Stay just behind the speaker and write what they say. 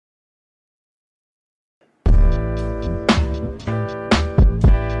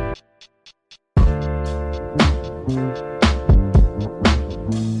The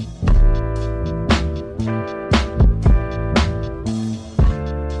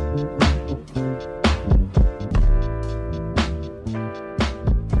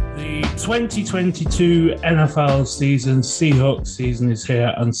 2022 NFL season, Seahawks season is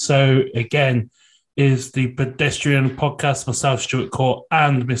here, and so again is the Pedestrian Podcast. Myself, Stuart Court,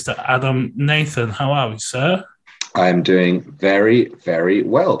 and Mr. Adam Nathan. How are we, sir? I'm doing very, very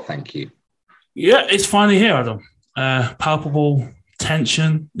well, thank you. Yeah, it's finally here, Adam. Palpable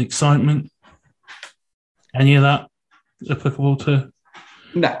tension, excitement. Any of that applicable to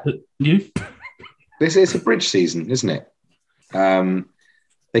you? This is a bridge season, isn't it?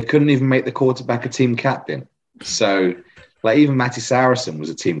 They couldn't even make the quarterback a team captain. So, even Matty Saracen was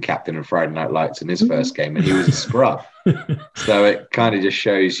a team captain in Friday Night Lights in his first game, and he was a scrub. So it kind of just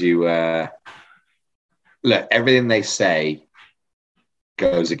shows you, look, everything they say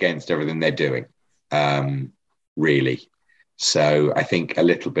goes against everything they're doing, really. So I think a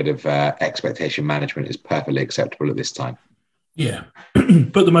little bit of expectation management is perfectly acceptable at this time. Yeah,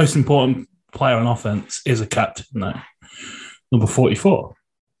 but the most important player on offense is a captain now, number 44.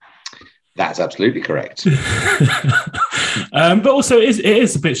 That's absolutely correct. But also, it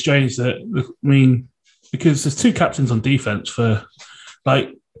is a bit strange that, because there's two captains on defense for,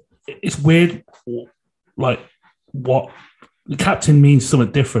 it's weird, what the captain means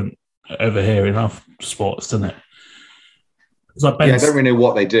something different over here in our sports, doesn't it? It's like I don't really know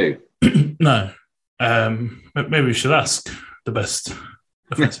what they do. No. Maybe we should ask the best.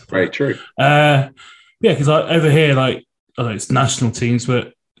 Very true. Because over here, I don't know, it's national teams,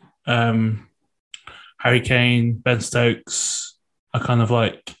 but Harry Kane, Ben Stokes are kind of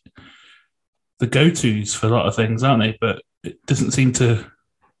like the go-tos for a lot of things, aren't they? But it doesn't seem to.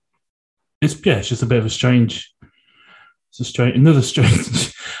 It's just a bit of another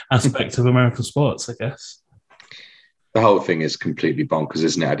strange aspect of American sports, I guess. The whole thing is completely bonkers,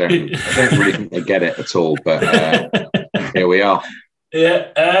 isn't it? I don't really think they get it at all, but here we are.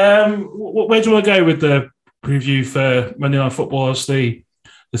 Yeah. Where do you want to go with the preview for Monday Night Football? Obviously,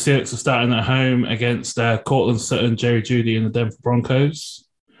 the Seahawks are starting at home against Cortland Sutton, Jerry Jeudy, and the Denver Broncos.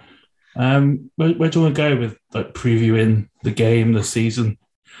 Where do you want to go with previewing the game, the season?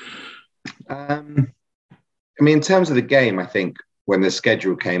 In terms of the game, I think when the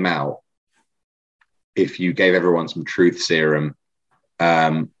schedule came out, if you gave everyone some truth serum,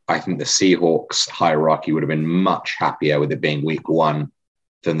 I think the Seahawks hierarchy would have been much happier with it being week one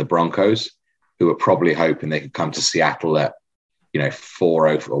than the Broncos, who were probably hoping they could come to Seattle at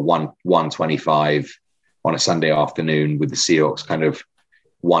 1:25 on a Sunday afternoon, with the Seahawks kind of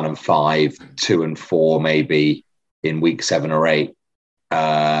 1-5, 2-4 maybe in week 7 or 8.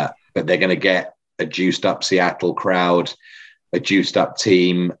 But they're going to get a juiced up Seattle crowd, a juiced up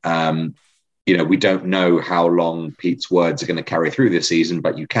team. We don't know how long Pete's words are going to carry through this season,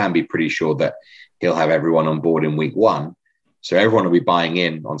 but you can be pretty sure that he'll have everyone on board in week one. So everyone will be buying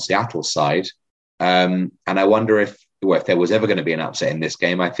in on Seattle's side. And I wonder if there was ever going to be an upset in this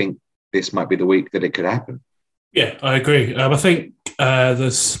game, I think this might be the week that it could happen. Yeah, I agree. I think the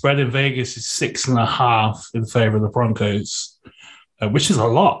spread in Vegas is 6.5 in favor of the Broncos, which is a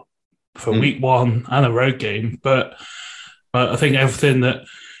lot for week one and a road game. But I think everything that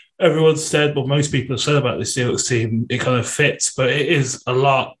everyone's said, most people have said about the Seahawks team, it kind of fits, but it is a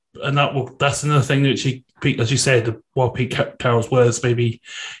lot. And that's another thing that Pete, as you said, while Pete Carroll's words maybe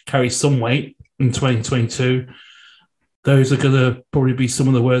carry some weight in 2022, those are going to probably be some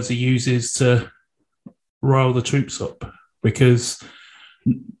of the words he uses to rile the troops up, because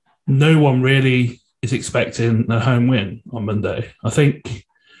no one really is expecting a home win on Monday. I think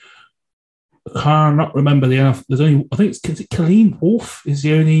I not remember the NFL. There's only, I think it's Colleen Wolfe is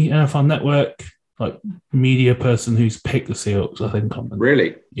the only NFL Network media person who's picked the Seahawks, I think.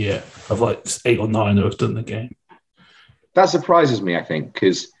 Really? Yeah, of 8 or 9 who have done the game. That surprises me, I think,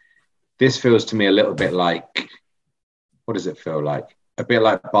 because this feels to me a little bit like, what does it feel like? A bit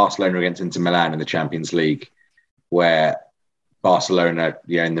like Barcelona against Inter Milan in the Champions League, where Barcelona,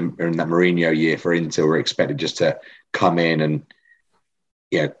 in that Mourinho year for Inter, were expected just to come in and,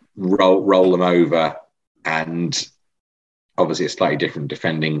 roll them over. And obviously it's slightly different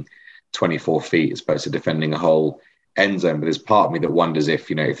defending 24 feet as opposed to defending a whole end zone. But there's part of me that wonders if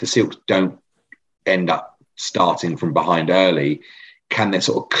the Seahawks don't end up starting from behind early, can they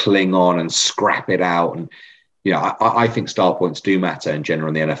sort of cling on and scrap it out? And, I think star points do matter in general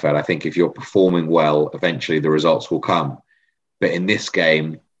in the NFL. I think if you're performing well, eventually the results will come. But in this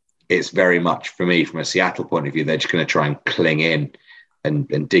game, it's very much, for me, from a Seattle point of view, they're just going to try and cling in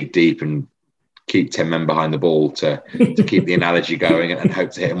and dig deep and keep 10 men behind the ball to keep the analogy going and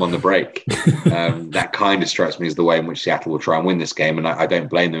hope to hit him on the break. That kind of strikes me as the way in which Seattle will try and win this game, and I don't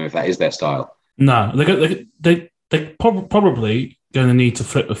blame them if that is their style. No, they're probably going to need to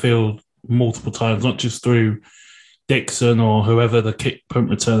flip the field multiple times, not just through Dixon or whoever the kick punt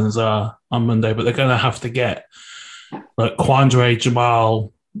returners are on Monday, but they're going to have to get like Quandre,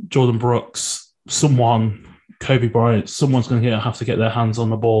 Jamal, Jordan Brooks, Kobe Bryant, someone's going to have to get their hands on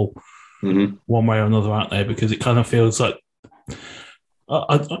the ball one way or another out there, because it kind of feels like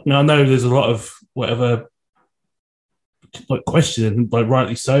I know there's a lot of whatever like questioning, like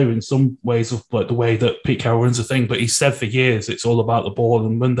rightly so in some ways, of like the way that Pete Carroll runs the thing, but he said for years it's all about the ball,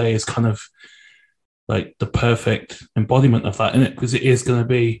 and Monday is kind of like the perfect embodiment of that, isn't it? Because it is going to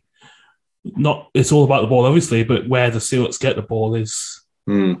be it's all about the ball, obviously, but where the Seahawks get the ball is.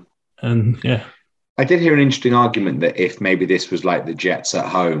 And yeah. I did hear an interesting argument that if maybe this was like the Jets at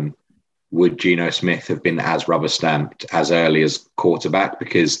home, would Geno Smith have been as rubber stamped as early as quarterback?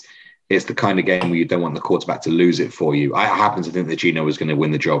 Because it's the kind of game where you don't want the quarterback to lose it for you. I happen to think that Geno was going to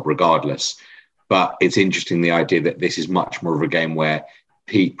win the job regardless. But it's interesting, the idea that this is much more of a game where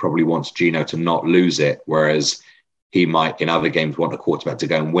Pete probably wants Geno to not lose it, whereas he might in other games want the quarterback to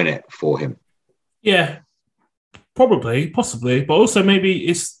go and win it for him. Yeah, possibly. But also maybe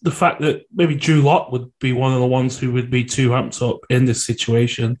it's the fact that maybe Drew Lock would be one of the ones who would be too amped up in this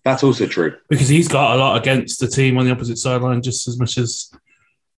situation. That's also true. Because he's got a lot against the team on the opposite sideline just as much as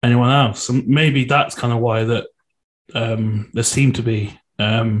anyone else. And maybe that's kind of why that there seemed to be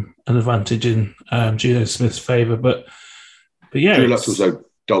an advantage in Geno Smith's favour. But yeah. Drew Lock's also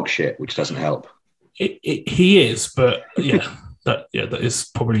dog shit, which doesn't help. He is, but yeah. That is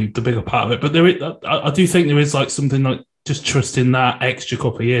probably the bigger part of it. But I do think there is like something like just trusting that extra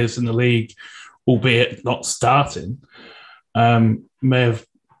couple of years in the league, albeit not starting, may have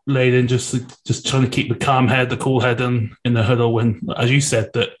laid in just trying to keep the calm head, the cool head in the huddle. When, as you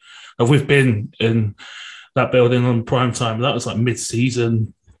said, that we've been in that building on prime time, that was like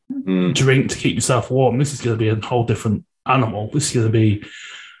mid-season drink to keep yourself warm. This is going to be a whole different animal. This is going to be.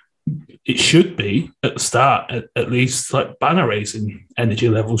 It should be at the start, at least, like banner raising energy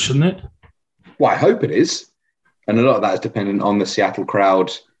level, shouldn't it? Well, I hope it is. And a lot of that is dependent on the Seattle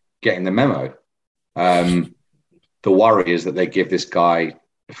crowd getting the memo. The worry is that they give this guy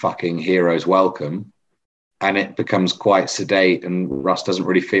a fucking hero's welcome and it becomes quite sedate, and Russ doesn't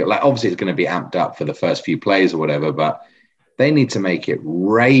really feel like, obviously it's going to be amped up for the first few plays or whatever, but they need to make it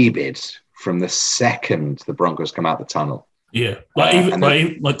rabid from the second the Broncos come out the tunnel. Yeah, like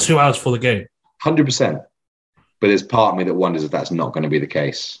 2 hours for the game. 100%. But there's part of me that wonders if that's not going to be the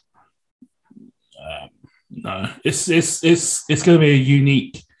case. No, it's going to be a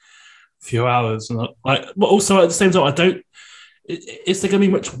unique few hours, and but also at the same time, is there going to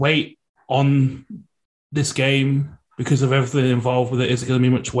be much weight on this game because of everything involved with it? Is there going to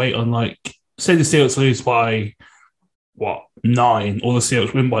be much weight on, like, say the Seahawks lose by 9, or the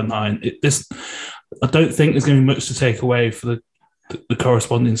Seahawks win by 9? I don't think there's going to be much to take away for the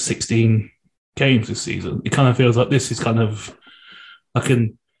corresponding 16 games this season. It kind of feels like this is kind of like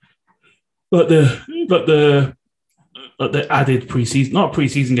the added preseason, not a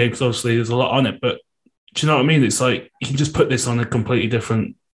preseason game because obviously there's a lot on it, but do you know what I mean? It's like you can just put this on a completely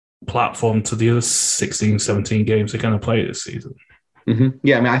different platform to the other 16, 17 games they're going to play this season. Mm-hmm.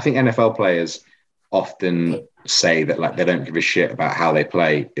 Yeah, I mean, I think NFL players often say that like they don't give a shit about how they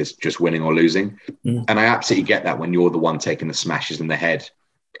play, it's just winning or losing. And I absolutely get that when you're the one taking the smashes in the head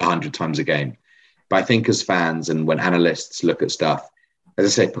 100 times a game. But I think as fans and when analysts look at stuff, as I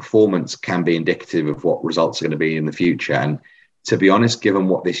say, performance can be indicative of what results are going to be in the future. And to be honest, given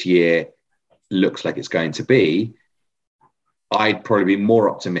what this year looks like it's going to be, I'd probably be more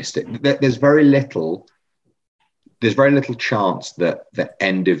optimistic. There's very little chance that the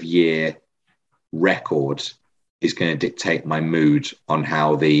end of year record is going to dictate my mood on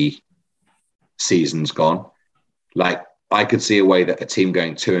how the season's gone. Like, I could see a way that a team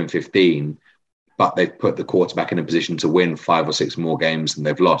going 2-15, but they've put the quarterback in a position to win 5 or 6 more games than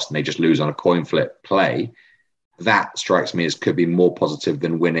they've lost, and they just lose on a coin flip play. That strikes me as could be more positive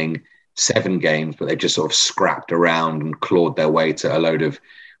than winning 7 games, but they've just sort of scrapped around and clawed their way to a load of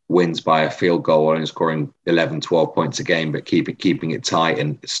wins by a field goal and scoring 11, 12 points a game, but keeping it tight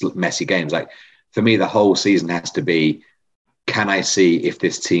and messy games. Like, for me, the whole season has to be, can I see if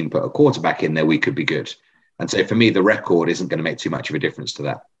this team put a quarterback in there, we could be good. And so for me, the record isn't going to make too much of a difference to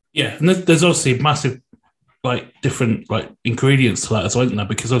that. Yeah, and there's obviously massive, like, different, like, ingredients to that as well, isn't there?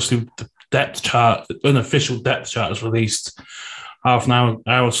 Because obviously the depth chart, the unofficial depth chart was released half an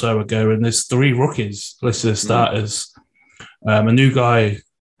hour or so ago, and there's 3 rookies listed as starters. A new guy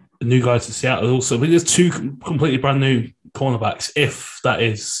new guy to Seattle also. But there's two completely brand new cornerbacks, if that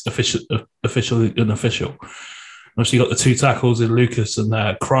is officially unofficial. Obviously, you got the two tackles in Lucas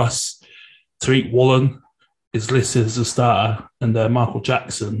and Cross. Tariq Woolen is listed as a starter, and Michael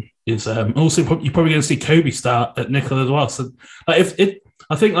Jackson is also. You're probably going to see Kobe start at nickel as well. So, I think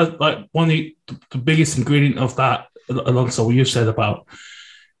one of the biggest ingredient of that, alongside what you said about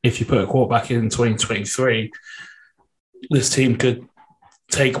if you put a quarterback in 2023, this team could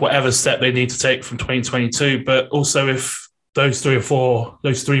take whatever step they need to take from 2022. But also, if those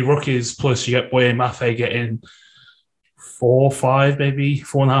three rookies, plus you get Boye Mafe getting 4, 5, maybe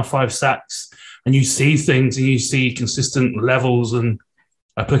 4.5, 5 sacks, and you see things and you see consistent levels and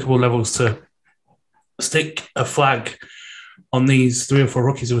applicable levels to stick a flag on these 3 or 4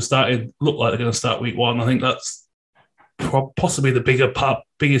 rookies who are look like they're going to start week 1. I think that's possibly the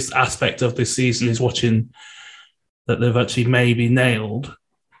biggest aspect of this season is watching that they've actually maybe nailed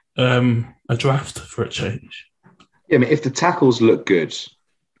a draft for a change. Yeah, I mean, if the tackles look good,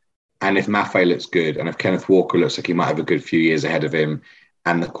 and if Maffei looks good, and if Kenneth Walker looks like he might have a good few years ahead of him,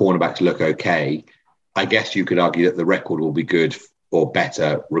 and the cornerbacks look okay, I guess you could argue that the record will be good or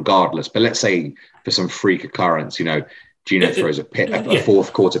better regardless. But let's say for some freak occurrence, Geno throws a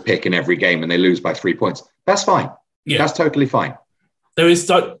fourth quarter pick in every game and they lose by 3 points. That's fine. Yeah. That's totally fine. There is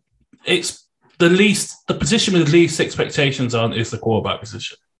it's the position with the least expectations on is the quarterback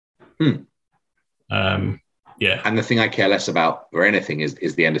position. Yeah. And the thing I care less about or anything is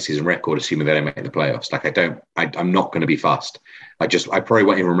the end of season record, assuming they don't make the playoffs. Like I'm not going to be fussed. I probably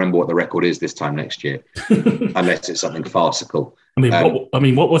won't even remember what the record is this time next year, unless it's something farcical.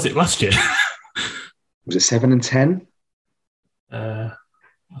 What was it last year? Was it 7-10? That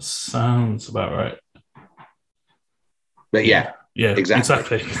sounds about right. But yeah,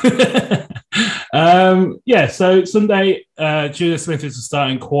 exactly. So Sunday, Geno Smith is the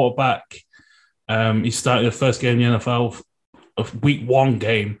starting quarterback. He started the first game in the NFL, of week 1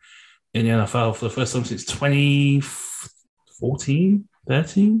 game in the NFL for the first time since 2014,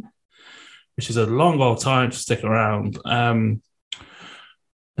 13, which is a long old time to stick around and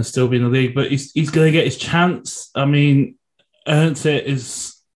still be in the league. But he's going to get his chance. I mean, earned it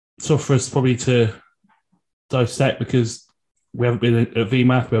is tough for us probably to dissect because we haven't been at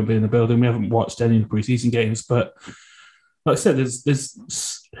VMAC, we haven't been in the building, we haven't watched any preseason games. But like I said,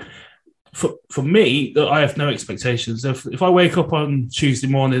 there's for me, I have no expectations. If I wake up on Tuesday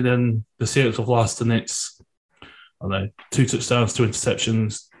morning and the Seahawks have lost and it's, 2 touchdowns, 2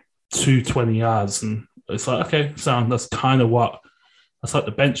 interceptions, 220 yards, and it's like, okay, that's kind of that's like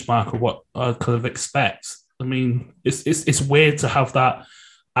the benchmark of what I kind of expect. I mean, it's weird to have that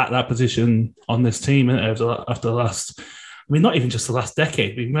at that position on this team after the last, not even just the last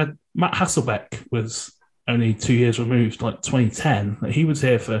decade. We had Matt Hasselbeck was only 2 years removed, like 2010. He was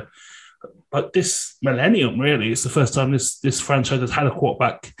here for this millennium, really. It's the first time this franchise has had a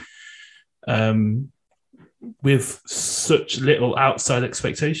quarterback with such little outside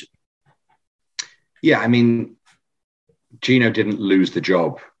expectation. Yeah, I mean, Geno didn't lose the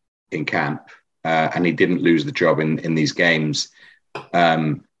job in camp, and he didn't lose the job in these games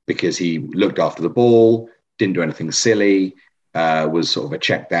because he looked after the ball, didn't do anything silly, was sort of a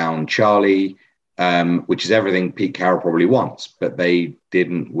check down Charlie, which is everything Pete Carroll probably wants, but they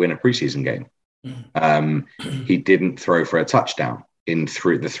didn't win a preseason game. He didn't throw for a touchdown in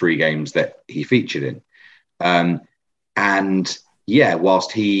the 3 games that he featured in. And yeah,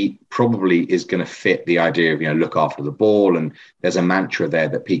 whilst he probably is going to fit the idea of, look after the ball, and there's a mantra there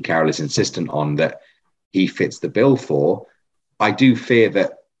that Pete Carroll is insistent on that he fits the bill for, I do fear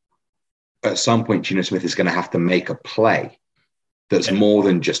that at some point Geno Smith is going to have to make a play that's more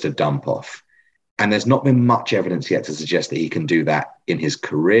than just a dump off. And there's not been much evidence yet to suggest that he can do that in his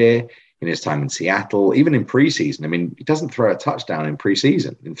career, in his time in Seattle, even in preseason. I mean, he doesn't throw a touchdown in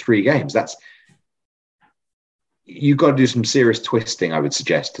preseason in 3 games. You've got to do some serious twisting, I would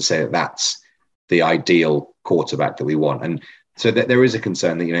suggest, to say that that's the ideal quarterback that we want. And so that there is a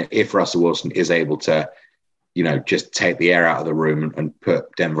concern that, if Russell Wilson is able to, just take the air out of the room and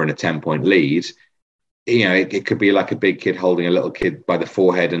put Denver in a 10-point lead, it could be like a big kid holding a little kid by the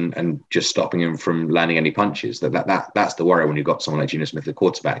forehead and just stopping him from landing any punches. That's the worry when you've got someone like Geno Smith, the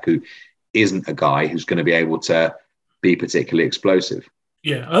quarterback, who isn't a guy who's going to be able to be particularly explosive.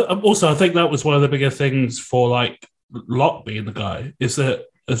 Yeah. Also, I think that was one of the bigger things for Locke being the guy, is that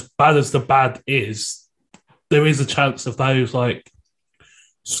as bad as the bad is, there is a chance of those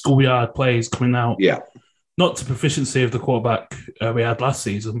schoolyard plays coming out. Yeah. Not to proficiency of the quarterback we had last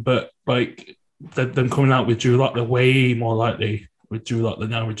season, but them coming out with Drew Lock, they're way more likely with Drew Lock than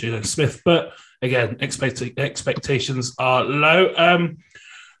now with Geno Smith. But again, expectations are low.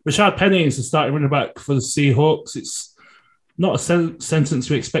 Rashaad Penny is the starting running back for the Seahawks. It's not a sentence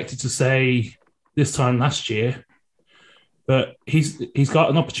we expected to say this time last year, but he's got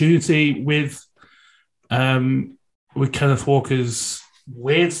an opportunity with Kenneth Walker's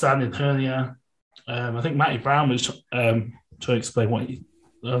weird standing hernia. I think Matty Brown was trying to explain what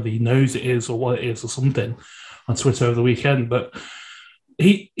he knows it is or what it is or something on Twitter over the weekend, but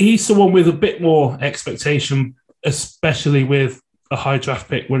he's someone with a bit more expectation, especially with a high draft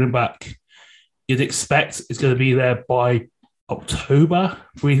pick running back. You'd expect is going to be there by October,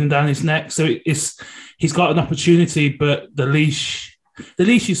 breathing down his neck. So he's got an opportunity, but the leash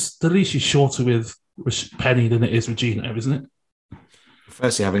is shorter with Penny than it is with Geno, isn't it?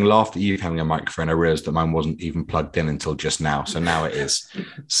 Firstly, having laughed at you having a microphone, I realised that mine wasn't even plugged in until just now. So now it is.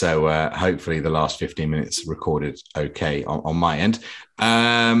 So hopefully the last 15 minutes recorded okay on my end.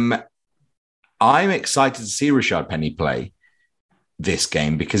 I'm excited to see Rashaad Penny play this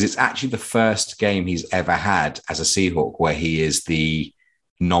game because it's actually the first game he's ever had as a Seahawk where he is the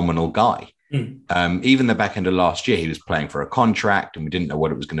nominal guy. Even the back end of last year, he was playing for a contract and we didn't know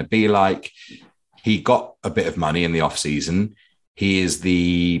what it was going to be like. He got a bit of money in the offseason. He is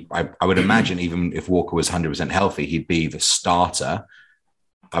I would imagine, even if Walker was 100% healthy, he'd be the starter,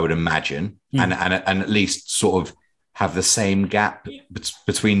 I would imagine, and at least sort of have the same gap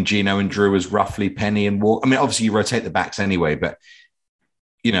between Geno and Drew as roughly Penny and Walker. I mean, obviously you rotate the backs anyway, but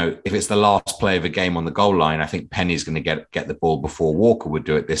you know, if it's the last play of a game on the goal line, I think Penny's going to get the ball before Walker would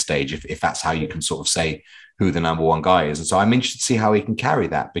do at this stage, if that's how you can sort of say who the number one guy is. And so I'm interested to see how he can carry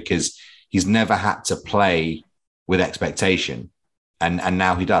that because he's never had to play with expectation. And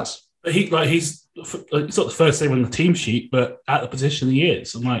now he does. He's not the first name on the team sheet, but at the position he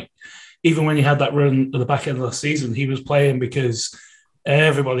is. And even when he had that run at the back end of the season, he was playing because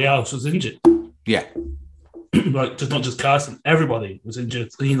everybody else was injured. Yeah. Just not just Carson, everybody was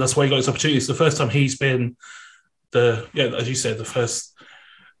injured. That's why he got his opportunity. It's the first time he's been as you said, the first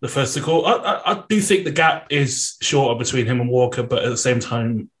to call. I do think the gap is shorter between him and Walker, but at the same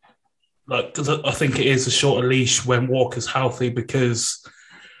time, because I think it is a shorter leash when Walker's healthy because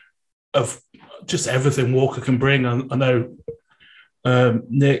of just everything Walker can bring. I know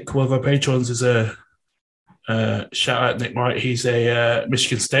Nick, one of our patrons, is a shout out Nick Wright. He's a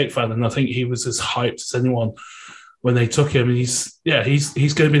Michigan State fan, and I think he was as hyped as anyone when they took him. And he's going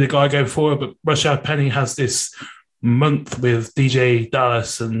to be the guy going forward. But Rashaad Penny has this month with DJ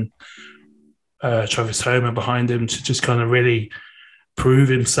Dallas and Travis Homer behind him to just kind of really prove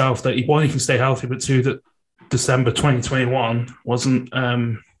himself that he can stay healthy, but two, that December 2021 wasn't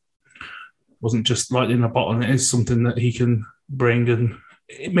just lightning in a bottle. And it is something that he can bring, and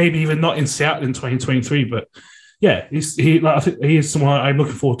maybe even not in Seattle in 2023, but yeah, I think he is someone I'm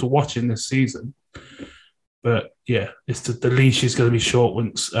looking forward to watching this season. But yeah, it's the leash is going to be short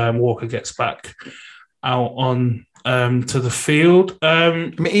once Walker gets back out on to the field. I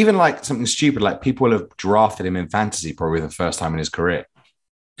mean, even like something stupid, like people will have drafted him in fantasy probably the first time in his career.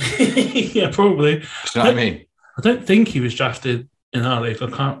 Yeah, probably. You know what I mean? I don't think he was drafted in our league.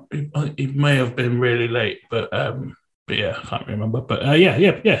 He may have been really late, but yeah, I can't remember. But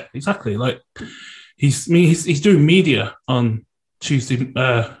yeah, exactly. Like he's doing media on Tuesday.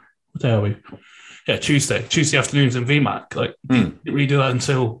 What day are we? Yeah, Tuesday afternoons in VMAC. Like didn't really do that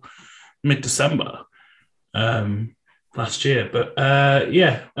until mid-December last year. But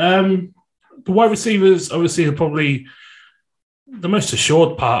the wide receivers obviously are probably the most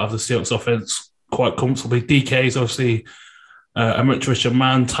assured part of the Seahawks offense quite comfortably. DK is obviously a much richer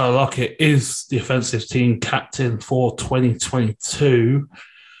man. Tyler Lockett is the offensive team captain for 2022.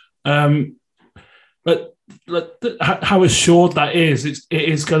 But how assured that is, it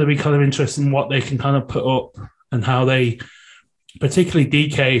is going to be kind of interesting what they can kind of put up and how they, particularly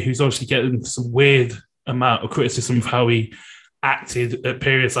DK, who's obviously getting some weird amount of criticism of how he acted at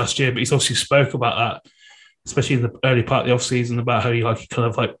periods last year, but he's obviously spoke about that, especially in the early part of the offseason, about how he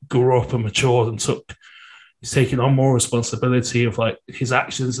kind of grew up and matured and he's taking on more responsibility of his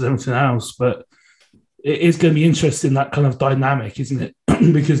actions and everything else. But it is going to be interesting, that kind of dynamic, isn't it?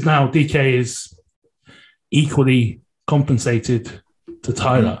 Because now DK is equally compensated to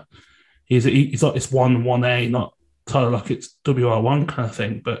Tyler. He's not this 1A, not Tyler Lockett's WR1 kind of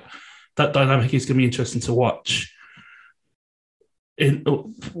thing. But that dynamic is going to be interesting to watch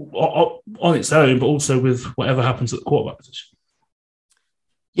on its own, but also with whatever happens at the quarterback position.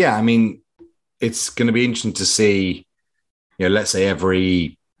 Yeah, I mean, it's going to be interesting to see, let's say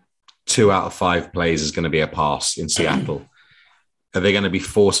every 2 out of 5 plays is going to be a pass in Seattle. Are they going to be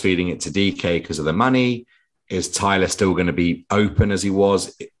force feeding it to DK because of the money? Is Tyler still going to be open as he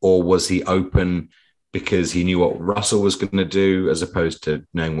was, or was he open because he knew what Russell was going to do as opposed to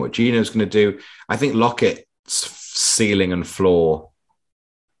knowing what Geno was going to do. I think Lockett's ceiling and floor,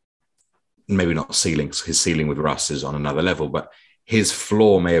 maybe not ceiling, his ceiling with Russ is on another level, but his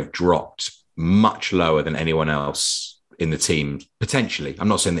floor may have dropped much lower than anyone else in the team, potentially. I'm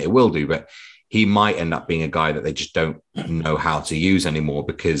not saying that it will do, but he might end up being a guy that they just don't know how to use anymore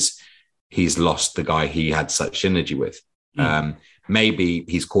because he's lost the guy he had such synergy with. Maybe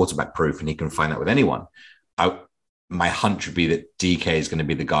he's quarterback proof and he can find that with anyone. My hunch would be that DK is going to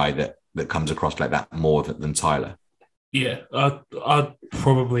be the guy that comes across like that more than Tyler. Yeah, I'd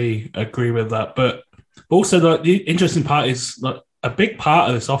probably agree with that. But also, like, the interesting part is, like, a big part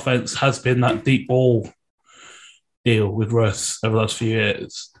of this offense has been that deep ball deal with Russ over the last few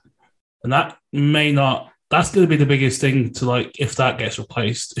years. And that's going to be the biggest thing to, like, if that gets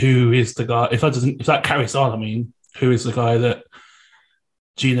replaced, who is the guy, if that carries on, I mean, who is the guy that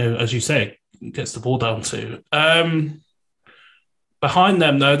Geno, as you say, gets the ball down to? Behind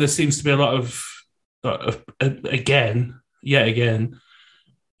them, though, there seems to be a lot of yet again,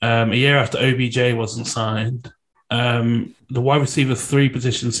 a year after OBJ wasn't signed, the wide receiver 3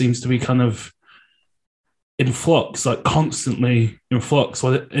 position seems to be kind of in flux, like constantly in flux.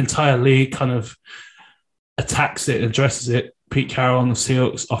 While the entire league kind of attacks it and addresses it, Pete Carroll and the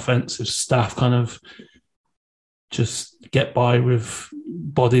Seahawks offensive staff kind of just get by with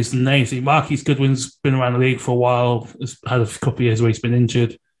bodies and names. Marquise Goodwin's been around the league for a while, has had a couple of years where he's been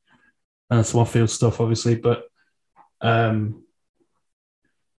injured, and some off-field stuff, obviously. But you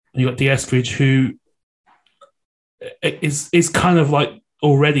got Eskridge, who is kind of like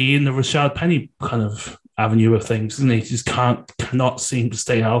already in the Rashaad Penny kind of avenue of things, and he just cannot seem to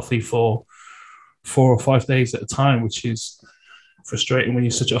stay healthy for 4 or 5 days at a time, which is frustrating when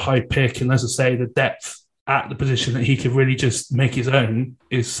you're such a high pick. And as I say, the depth at the position that he could really just make his own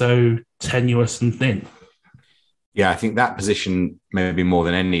is so tenuous and thin. Yeah, I think that position, maybe more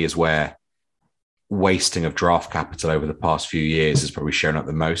than any, is where wasting of draft capital over the past few years has probably shown up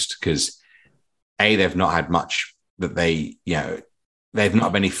the most, because they've not had much that they've not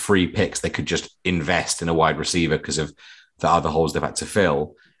had any free picks they could just invest in a wide receiver because of the other holes they've had to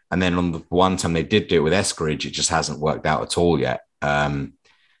fill. And then on the one time they did do it with Eskridge, it just hasn't worked out at all yet. And,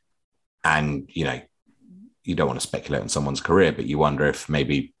 you don't want to speculate on someone's career, but you wonder if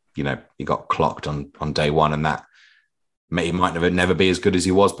maybe, he got clocked on day one, and that he might never be as good as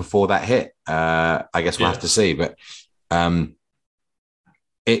he was before that hit. I guess we'll have to see. But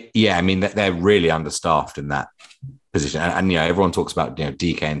they're really understaffed in that position. And everyone talks about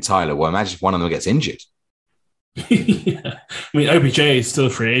DK and Tyler. Well, imagine if one of them gets injured. Yeah. I mean, OBJ is still a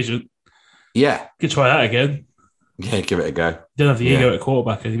free agent. Yeah. Could try that again. Yeah, give it a go. Don't have the ego at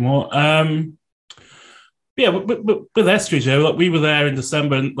quarterback anymore. But with Eskridge, like, we were there in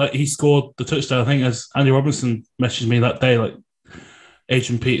December, and like, he scored the touchdown. I think, as Andy Robinson messaged me that day, like,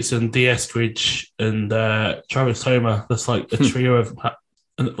 Adrian Peterson, D. Eskridge, and Travis Homer. That's like a trio of,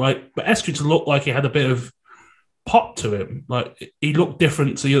 and like, but Eskridge looked like he had a bit of pop to him. Like, he looked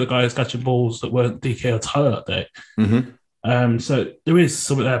different to the other guys catching balls that weren't DK or Tyler that day. Mm-hmm. So there is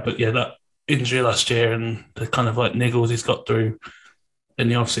something there, but yeah, that injury last year and the kind of like niggles he's got through in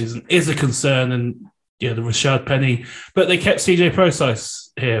the offseason is a concern. And yeah, the Rashaad Penny, but they kept CJ Procise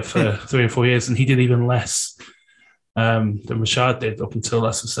here for 3 or 4 years, and he did even less than Rashaad did up until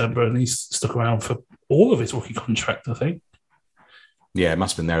last December, and he's stuck around for all of his rookie contract, I think. Yeah, it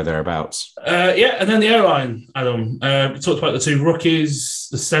must have been there or thereabouts. And then the airline, Adam. We talked about the 2 rookies.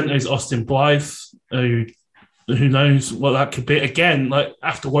 The centre is Austin Blythe, who knows what that could be. Again, like,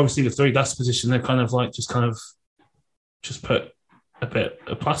 after wide receiver 3, that's the position they're kind of just put a bit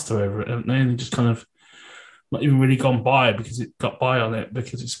of plaster over it, haven't they? And just kind of not even really gone by because it got by on it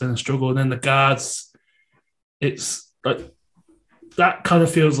because it's been a struggle. And then the guards, it's like, that kind of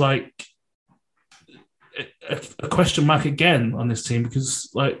feels like a question mark again on this team, because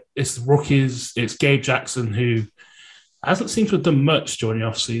like, it's the rookies, it's Gabe Jackson, who hasn't seemed to have done much during the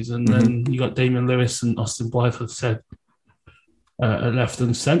offseason. Mm-hmm. Then you got Damian Lewis and Austin Blythe, have said, at left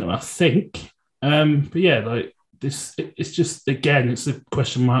and centre, I think. But yeah, like, this, it's just, again, it's a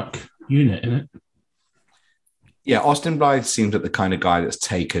question mark unit, isn't it? Yeah, Austin Blythe seems like the kind of guy that's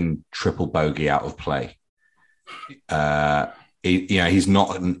taken triple bogey out of play. He's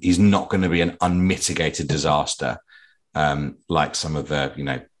not going to be an unmitigated disaster like some of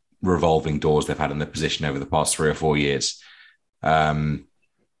the revolving doors they've had in the position over the past 3 or 4 years. So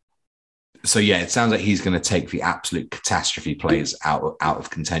yeah, it sounds like he's going to take the absolute catastrophe plays out of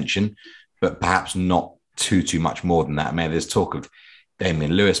contention, but perhaps not too much more than that. I mean, there's talk of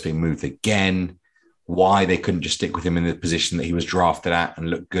Damian Lewis being moved again. Why they couldn't just stick with him in the position that he was drafted at and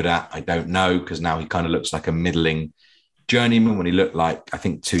look good at, I don't know, because now he kind of looks like a middling journeyman when he looked like, I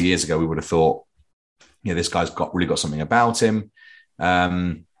think 2 years ago, we would have thought, this guy's really got something about him.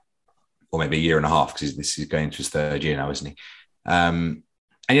 Or maybe a year and a half, because this is going into his third year now, isn't he? And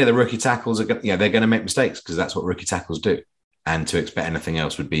the rookie tackles they're going to make mistakes because that's what rookie tackles do. And to expect anything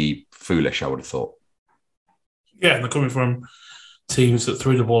else would be foolish, I would have thought. Yeah, they're coming from teams that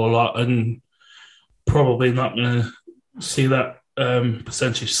threw the ball a lot and probably not going to see that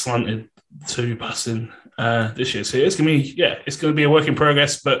percentage slanted to passing this year. So it's going to be a work in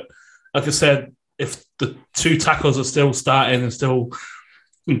progress. But like I said, if the two tackles are still starting and still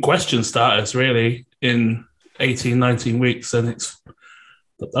in question starters really in 18, 19 weeks, then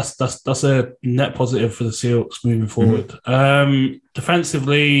that's a net positive for the Seahawks moving forward.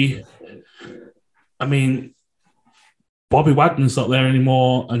 Defensively, I mean, Bobby Wagner's not there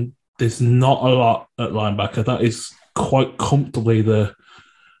anymore, and there's not a lot at linebacker. That is quite comfortably the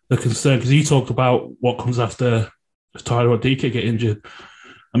concern, because you talked about what comes after if Tyler Odike get injured.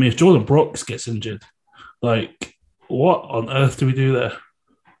 I mean, if Jordan Brooks gets injured, like, what on earth do we do there?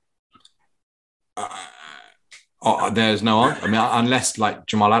 There's no answer. I mean, unless like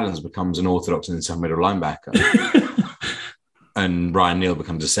Jamal Adams becomes an orthodox inside middle linebacker and Ryan Neal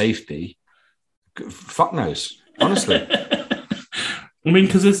becomes a safety, fuck knows, honestly. I mean,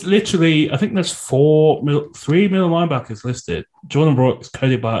 because there's literally, I think there's three middle linebackers listed: Jordan Brooks,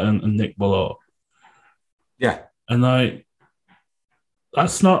 Cody Barton, and Nick Bullard. Yeah, and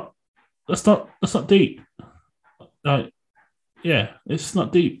that's not deep. It's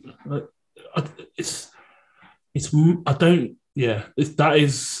not deep. That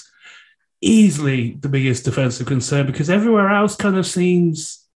is easily the biggest defensive concern, because everywhere else kind of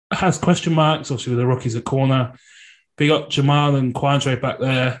has question marks, obviously with the rookies at corner. They got Jamal and Quandre back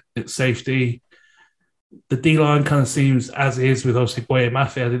there at safety. The D-line kind of seems as is, with obviously Boye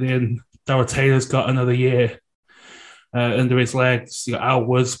Mafe added in. Darrell Taylor's got another year under his legs. You got Al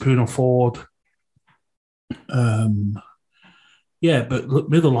Woods, Poona Ford. But look,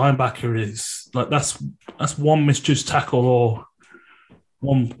 middle linebacker is like that's one misjudged tackle or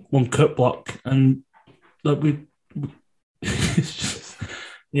one cut block, and look, it's just,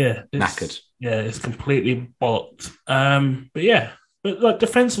 it's knackered. Yeah, it's completely bollocked. But like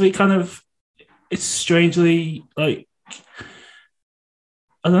defensively, kind of, it's strangely like,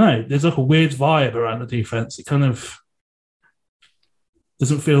 I don't know. There's like a weird vibe around the defense. It kind of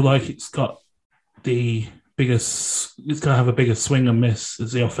doesn't feel like it's got the biggest. It's going to have a bigger swing and miss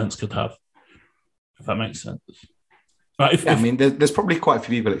as the offense could have, if that makes sense. But I mean, there's probably quite a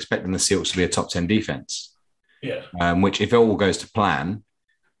few people expecting the Seahawks to be a top 10 defense. Yeah. Which, if it all goes to plan,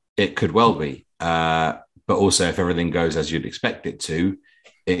 it could well be. But also, if everything goes as you'd expect it to,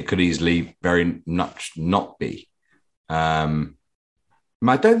 it could easily very much not be. I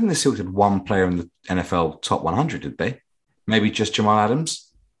don't think the Seahawks had one player in the NFL top 100, did they? Maybe just Jamal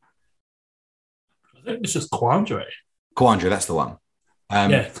Adams? I think it's just Quandre. Quandre, that's the one.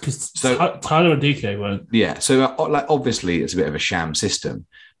 Because Tyler and DK weren't. Yeah, so obviously it's a bit of a sham system.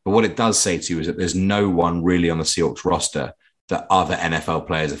 But what it does say to you is that there's no one really on the Seahawks roster that other NFL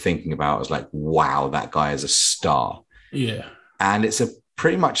players are thinking about as like, wow, that guy is a star. Yeah. And it's a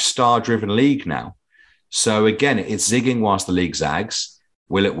pretty much star-driven league now. So again, it's zigging whilst the league zags.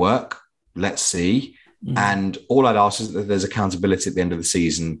 Will it work? Let's see. Mm. And all I'd ask is that there's accountability at the end of the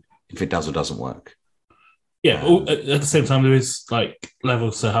season if it does or doesn't work. Yeah, at the same time, there is like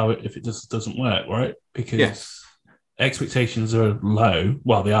levels to how if it just doesn't work, right? Because expectations are low.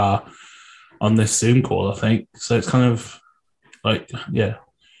 Well, they are on this Zoom call, I think. So it's kind of like,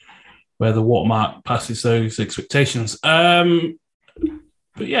 where the watermark passes those expectations. But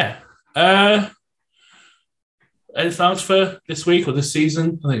yeah. Anything else for this week or this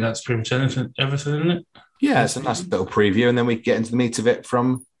season? I think that's pretty much everything, isn't it? Yeah, it's a nice little preview, and then we get into the meat of it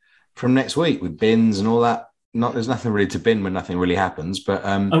from next week with bins and all that. There's nothing really to bin when nothing really happens, but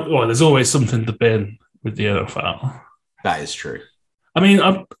there's always something to bin with the NFL. That is true. I mean,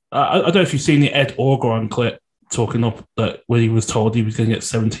 I don't know if you've seen the Ed Orgeron clip talking up that when he was told he was going to get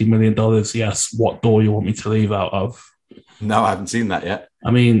 $17 million, he asked, "What door you want me to leave out of?" No, I haven't seen that yet.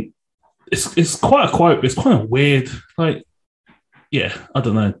 I mean, it's quite a quote. It's kind of weird. Like, I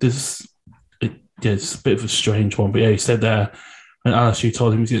don't know. It's a bit of a strange one, but he said there. And LSU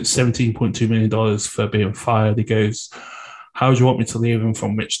told him he's getting $17.2 million for being fired. He goes, "How do you want me to leave him,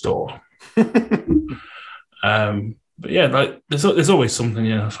 from which door?" But like there's always something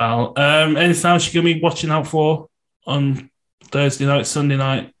in the NFL. Anything else you're going to be watching out for on Thursday night, Sunday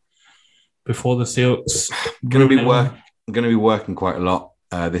night before the Seahawks? I'm going to be working quite a lot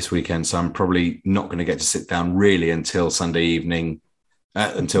this weekend, so I'm probably not going to get to sit down really until Sunday evening,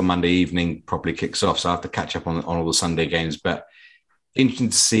 until Monday evening properly kicks off. So I have to catch up on all the Sunday games. But interesting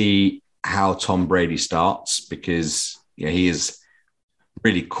to see how Tom Brady starts, because he has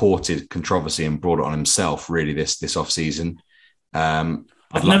really courted controversy and brought it on himself really this off season. I've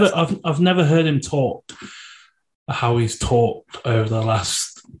never heard him talk how he's talked over the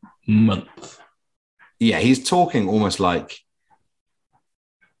last month. Yeah, he's talking almost like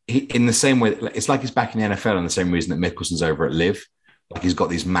in the same way. It's like he's back in the NFL in the same reason that Mickelson's over at Liv. Like he's got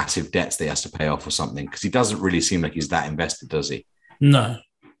these massive debts that he has to pay off or something, because he doesn't really seem like he's that invested, does he? No.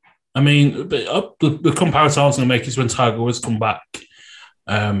 I mean, the comparison I was going to make is when Tiger Woods come back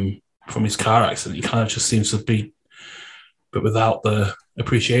from his car accident, he kind of just seems to be, but without the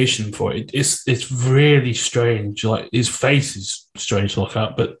appreciation for it. It's really strange. Like his face is strange to look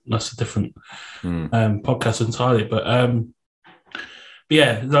at, but that's a different podcast entirely. But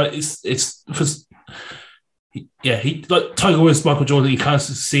yeah, like it's he like Tiger Woods, Michael Jordan. He kind of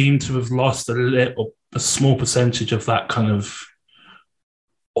seemed to have lost a small percentage of that kind of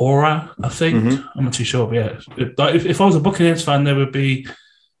aura. I think I'm not too sure, but yeah, if I was a Buccaneers fan, there would be,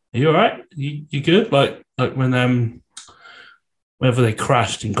 "Are you all right? You good?" Like when whenever they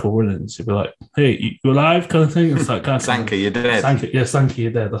crashed in Cool Runnings, you'd be like, "Hey, you alive?" kind of thing. It's like kind of Sankey, you're dead. Sankey,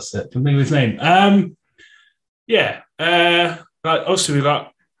 you're dead. That's it. I can think of his name. Like also we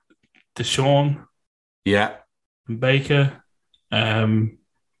got Deshaun, and Baker.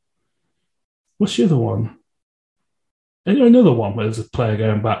 What's the other one? Another one where there's a player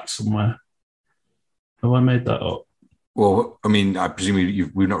going back somewhere. Have I made that up? Well, I mean, I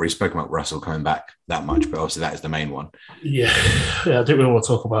presume we've not really spoken about Russell coming back that much, but obviously that is the main one. Yeah, I didn't really want to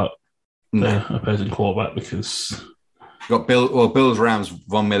talk about the opposing quarterback because you got Bills, Rams,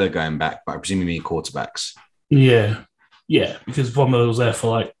 Von Miller going back, but I presume you mean quarterbacks. Yeah, because Von Miller was there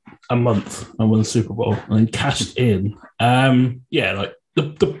for like a month and won the Super Bowl and then cashed in. Like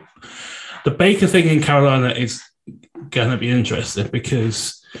the Baker thing in Carolina is going to be interesting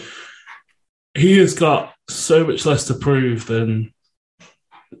because he has got so much less to prove than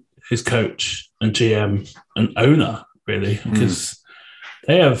his coach and GM and owner, really, because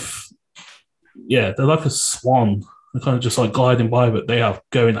they have, they're like a swan. They're kind of just like gliding by, but they are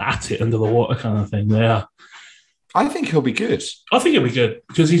going at it under the water kind of thing. They are. I think he'll be good. I think he'll be good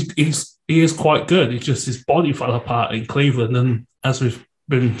because he is quite good. It's just his body fell apart in Cleveland, and as we've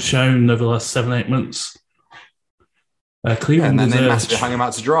been shown over the last 7-8 months, Cleveland and then they massively hung him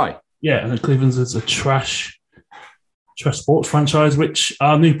out to dry. Yeah, and then Cleveland's is a trash sports franchise, which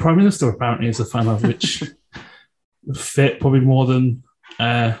our new Prime Minister apparently is a fan of, which fit probably more than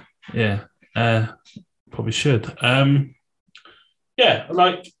probably should.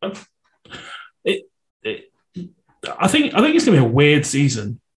 I think it's going to be a weird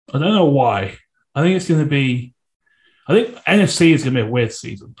season. I don't know why. I think NFC is going to be a weird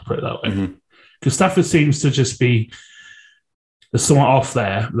season, to put it that way. Because Stafford seems to just be somewhat off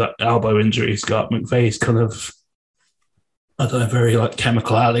there. That elbow injury he's got. McVay's kind of, I don't know, very like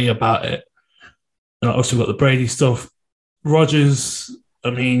chemical alley about it. And I also got the Brady stuff. Rodgers, I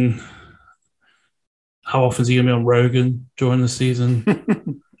mean, how often is he going to be on Rogan during the season?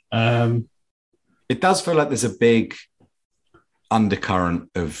 It does feel like there's a big undercurrent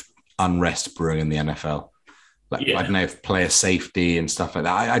of unrest brewing in the NFL. I don't know if player safety and stuff like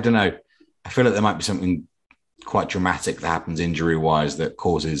that. I don't know. I feel like there might be something quite dramatic that happens injury-wise that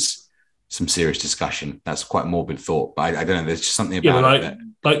causes some serious discussion. That's quite a morbid thought, but I don't know. There's just something about it.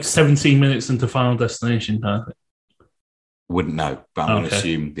 Like 17 minutes into Final Destination, kind of thing. Wouldn't know, but I'm going to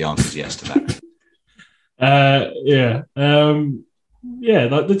assume the answer is yes to that.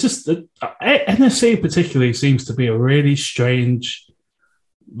 Like the NFC particularly seems to be a really strange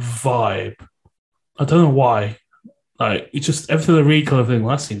vibe. I don't know why. Like it's just everything the read kind of thing.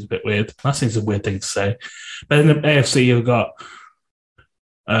 Well, that seems a bit weird. That seems a weird thing to say. But in the AFC, you've got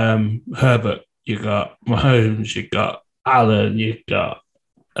Herbert, you got Mahomes, you got Allen, you got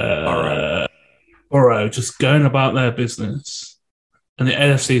Burrow, just going about their business. And the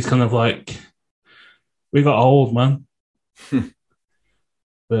NFC is kind of like we got old, man.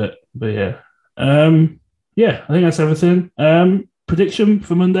 But yeah. I think that's everything. Prediction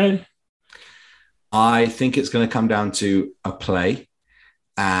for Monday? I think it's going to come down to a play.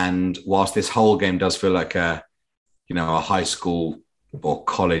 And whilst this whole game does feel like a high school or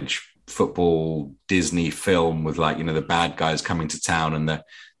college football Disney film with the bad guys coming to town and the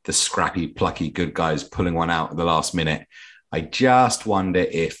scrappy, plucky good guys pulling one out at the last minute, I just wonder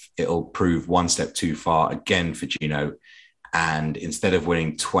if it'll prove one step too far again for Geno. And instead of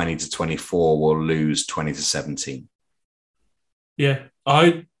winning 20-24, we'll lose 20-17. Yeah,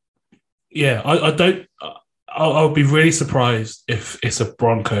 I don't. I'll be really surprised if it's a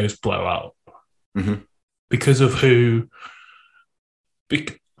Broncos blowout because of who.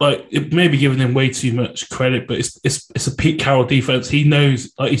 Like it may be giving him way too much credit, but it's a Pete Carroll defense. He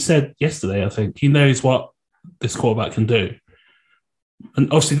knows, like he said yesterday, I think he knows what this quarterback can do,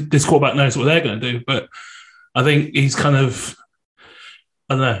 and obviously this quarterback knows what they're going to do. But I think he's kind of,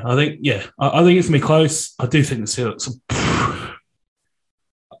 I don't know. I think I think it's going to be close. I do think the Seahawks.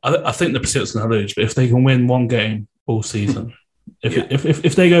 I think the Seahawks are going to lose, but if they can win one game all season,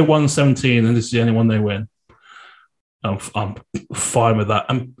 if they go 1-17 and this is the only one they win, I'm fine with that.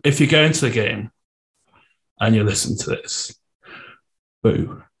 And if you go into the game and you listen to this,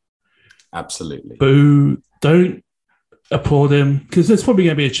 boo. Absolutely. Boo. Don't applaud him because there's probably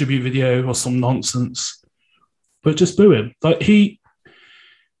going to be a tribute video or some nonsense, but just boo him. Like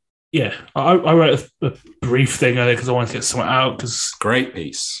I wrote a brief thing earlier because I wanted to get something out because great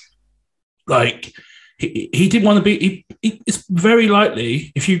piece. Like he didn't want to be. It's very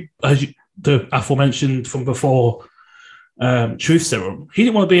likely if you, as the aforementioned from before, truth serum. He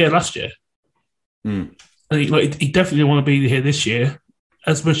didn't want to be here last year, and he definitely didn't want to be here this year.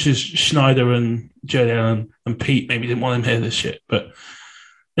 As much as Schneider and Jody Allen and Pete maybe didn't want him here this year, but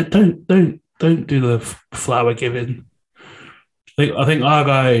don't do the flower giving. I think our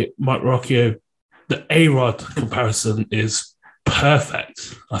guy Mike Rocchio, the A-Rod comparison is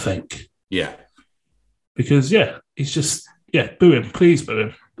perfect. I think, because he's just boo him, please boo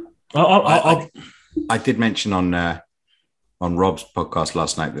him. I did mention on Rob's podcast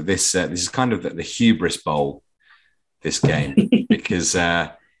last night that this is kind of the hubris bowl, this game, because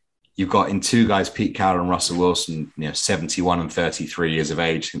you've got in two guys, Pete Carroll and Russell Wilson, 71 and 33 years of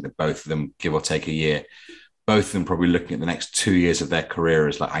age. I think that both of them, give or take a year, both of them probably looking at the next 2 years of their career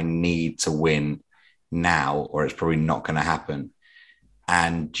as like, I need to win now, or it's probably not going to happen.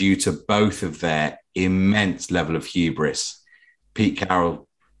 And due to both of their immense level of hubris, Pete Carroll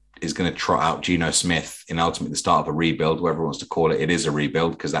is going to trot out Geno Smith in ultimately the start of a rebuild, whoever wants to call it. It is a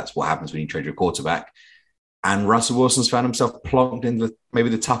rebuild because that's what happens when you trade your quarterback. And Russell Wilson's found himself plonked into maybe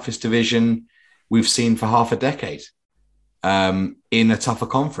the toughest division we've seen for half a decade in a tougher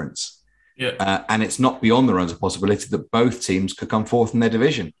conference. Yeah. And it's not beyond the realms of possibility that both teams could come fourth in their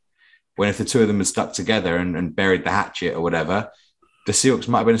division. When if the two of them had stuck together and buried the hatchet or whatever, the Seahawks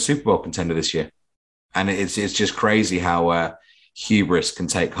might have been a Super Bowl contender this year. And it's just crazy how hubris can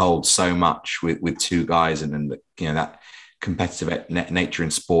take hold so much with two guys and that competitive nature in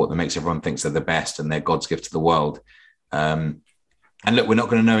sport that makes everyone thinks they're the best and they're God's gift to the world. And look, we're not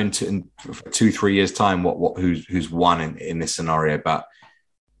going to know in 2-3 years' time who's won in this scenario, but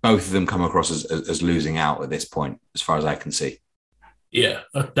both of them come across as losing out at this point, as far as I can see. Yeah,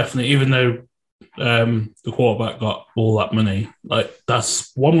 definitely. Even though the quarterback got all that money, like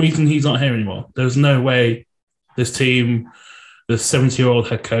that's one reason he's not here anymore. There's no way this team, the 70-year-old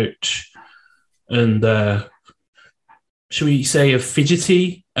head coach, and should we say a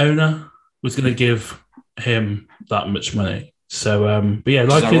fidgety owner was going to give him that much money. So, but yeah,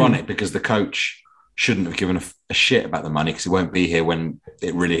 it's ironic because the coach shouldn't have given a shit about the money because he won't be here when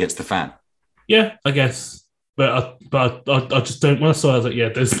it really hits the fan. Yeah, I guess. But I just don't. When I saw it, I was like, yeah,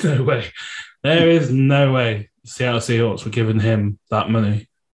 there's no way. There is no way Seattle Seahawks were giving him that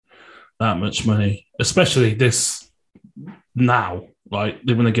much money, especially this now. Like,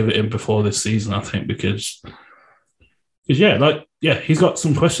 they're going to give it him before this season, I think, because he's got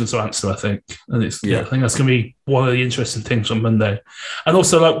some questions to answer, I think. And I think that's going to be one of the interesting things on Monday. And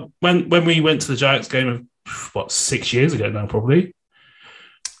also, like, when we went to the Giants game of, 6 years ago now, probably?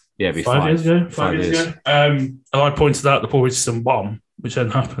 Yeah, it'd be 5 years ago. 5 years ago. And I pointed out the Paul Richardson bomb, which then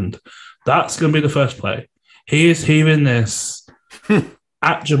happened. That's going to be the first play. He is heaving this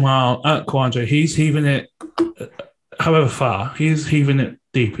at Jamal, at Quandre. He's heaving it however far. He's heaving it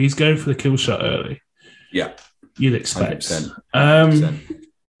deep. He's going for the kill shot early. Yeah. You'd expect. 100%.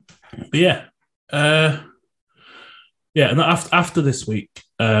 But yeah. And after this week,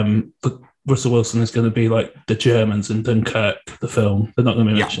 Russell Wilson is going to be like the Germans in Dunkirk, the film. They're not going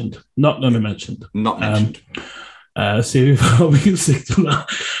to be mentioned. Not going to be mentioned. Not mentioned. See how we can stick to that.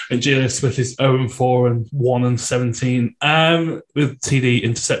 And Geno Smith is 0-4 and 1-17 with TD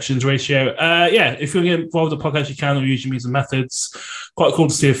interceptions ratio. If you want to get involved in the podcast, you can. We're using means and methods. Quite cool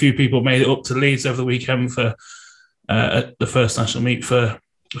to see a few people made it up to Leeds over the weekend for the first national meet for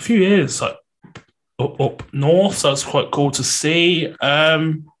a few years, like up north. So that's quite cool to see.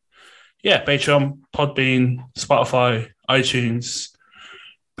 Patreon, Podbean, Spotify, iTunes,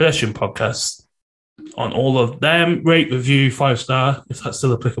 Pedestrian Podcast. On all of them, rate, review, 5-star, if that's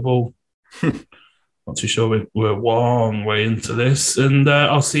still applicable. not too sure. We're one way into this, and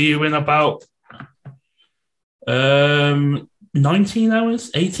I'll see you in about 19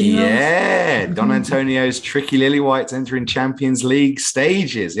 hours, 18 hours. Yeah, Don Antonio's Tricky Lily-Whites entering Champions League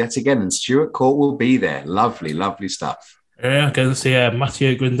stages yet again, and Stuart Court will be there. Lovely, lovely stuff. Yeah, going to see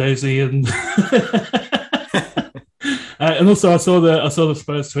Matteo Guendouzi and and also I saw the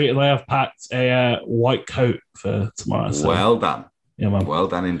Spurs tweet, and I have packed a white coat for tomorrow. So. Well done. Yeah, man. Well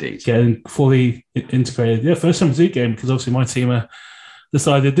done indeed. Getting fully integrated. Yeah, first Champions League game, because obviously my team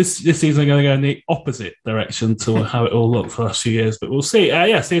decided this season are going to go in the opposite direction to how it all looked for the last few years. But we'll see.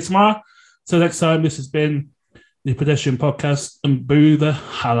 See you tomorrow. So next time, this has been the Pedestrian Podcast, and boo the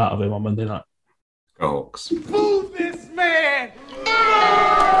hell out of him on Monday night. Go Hawks.